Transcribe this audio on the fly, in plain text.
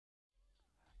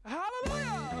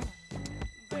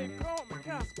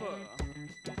Casper,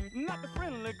 not the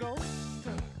friendly ghost,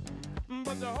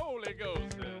 but the Holy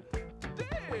Ghost.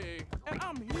 Dig, and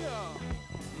I'm here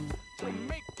to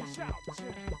make you shout.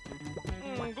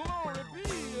 Glory be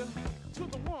to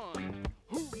the one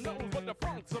who knows what the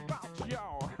funk's about,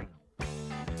 y'all.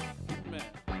 Man.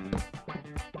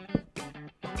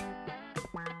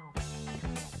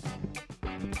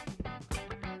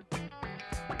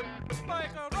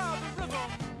 Like a rousing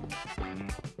rhythm,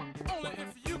 only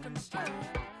if you can stand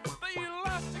the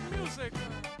elastic music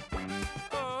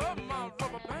of my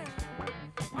rubber band.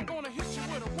 I'm gonna hit you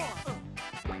with a one,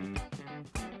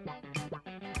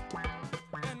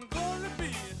 and glory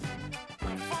be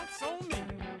the funk's on me.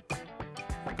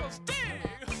 Cause dig,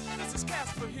 this is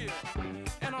Casper here,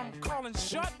 and I'm calling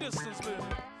short distance, baby.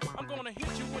 I'm gonna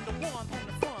hit you with the one on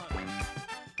the front.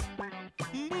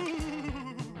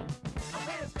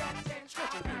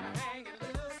 Stretching, hang it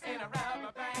loose in a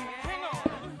rubber band. Hang on.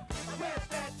 We're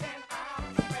stretching out,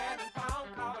 spreading funk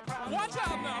all across. Watch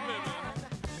out now, baby.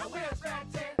 We're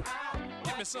stretching out.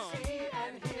 Give me some.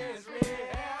 And here's real.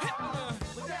 Hit me.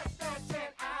 We're just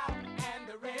stretching out, and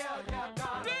the real you're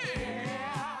gonna hear.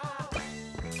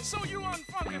 So you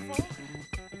unfunky folk,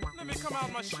 let me come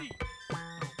out my sheet,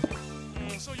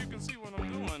 so you can see what I'm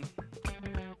doing.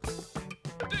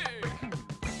 Dig.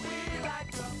 We like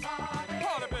to party.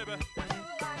 Party, baby.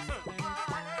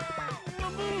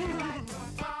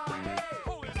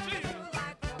 Holy Jesus.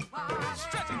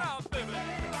 Stretching out, baby.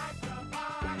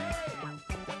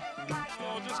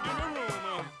 Oh, just give me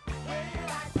room.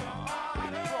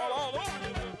 Crawl all over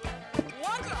you, baby.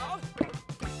 Watch out.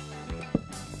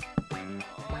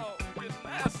 Oh, get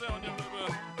nasty on you, baby.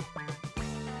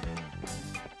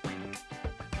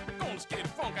 Gonna skate the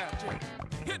funk out, Jay.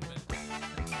 Hit me.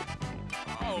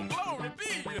 Oh, glory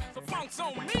be. The funk's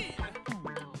on me.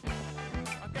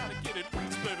 I gotta get it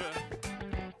loose, baby.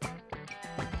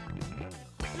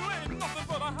 You ain't nothing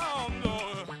but a hound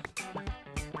dog.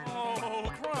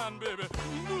 Oh, crying, baby.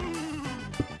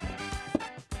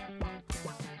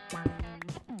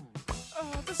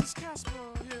 This is Casper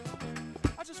here.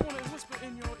 I just want to whisper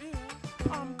in your ear.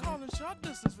 I'm calling short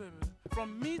distance, baby.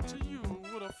 From me to you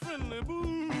with a friendly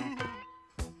boo.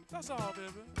 That's all,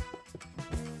 baby.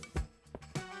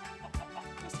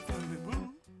 Just a friendly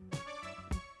boo.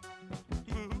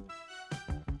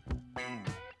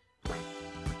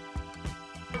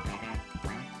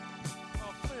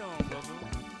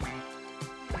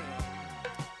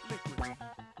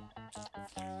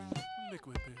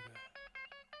 Liquid, baby.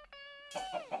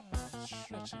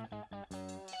 Stretching.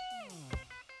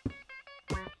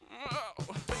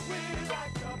 We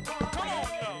like to party. Come on,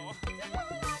 y'all.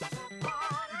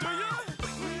 Do you?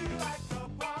 We like to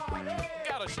party.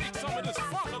 Gotta shake some of this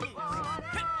funk loose.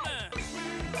 Hit me. We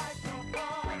like to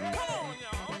party. Come on,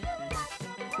 y'all. We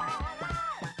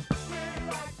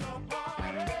like to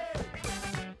party.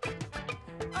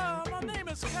 My name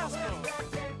is Casper.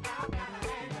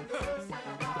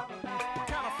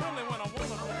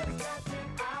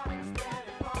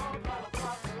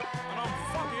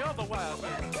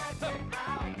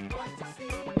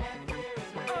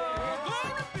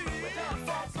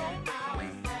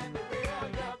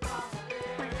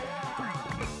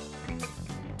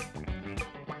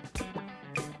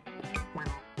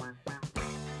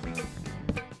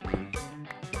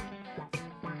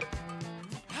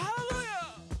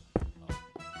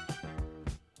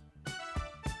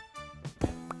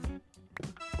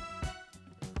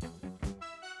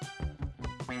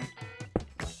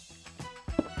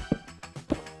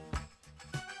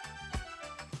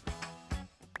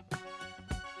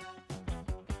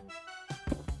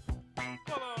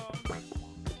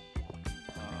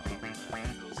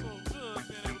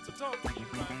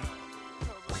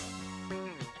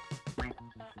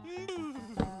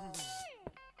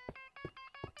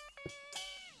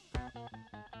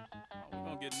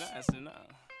 Get nasty now.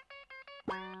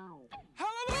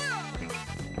 Hallelujah!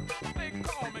 They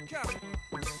call me Casper,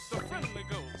 the friendly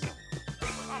ghost.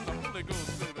 I'm the Holy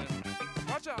Ghost, baby.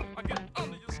 Watch out, I get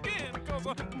under your skin because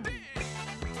I'm dead.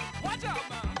 Watch out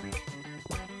now.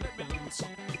 Let me loose.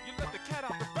 You let the cat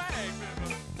out the bag,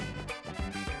 baby.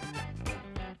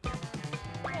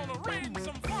 Wanna rain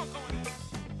some funk on it.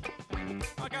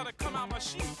 I gotta come out my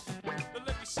sheet to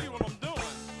let you see what I'm doing.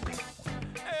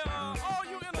 All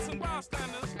you innocent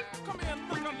bystanders, come here and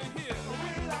look under here. We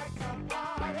like to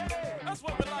party. That's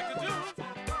what we like to do.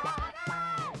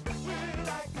 We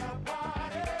like to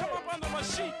party. Come up under my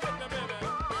sheet, baby, baby.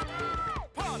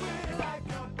 Party. We like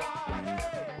to party.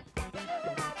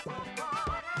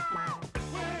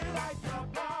 We like to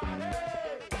party.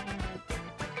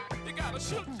 You gotta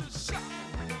shoot your shot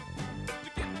to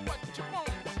get what you want.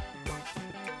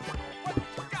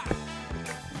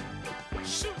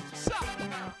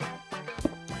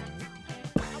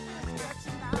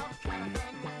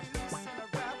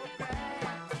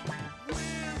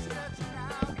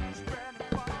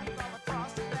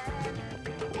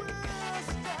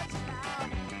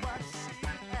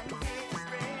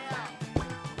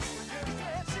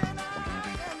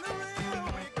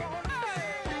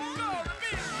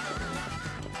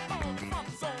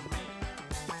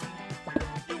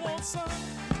 on, son.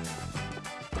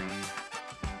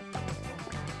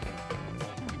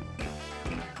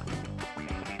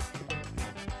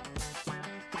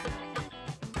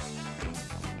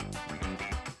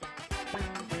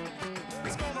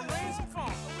 It's gonna rain some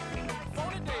funk,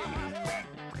 40 days.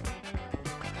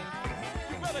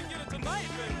 You better get it tonight,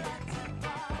 baby.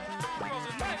 Because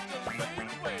the night just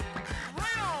fade away.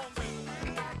 Rain on,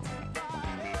 baby.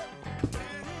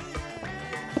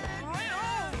 Rain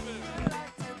on, baby.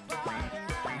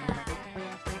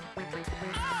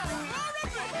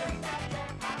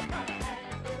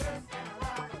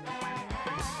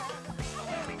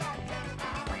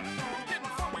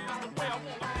 Getting funky is the way I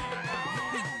wanna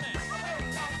be. Hit me.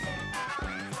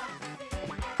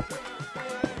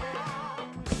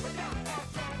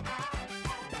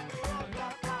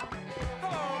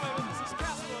 Hello, baby, this is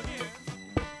Casper again.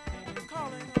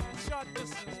 Calling short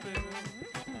distance, baby.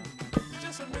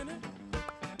 Just a minute.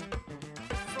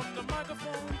 From the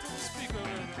microphone to the speaker,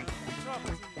 baby.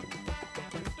 Trouble.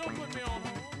 Don't put me on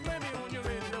hold. Play me on your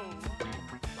radio.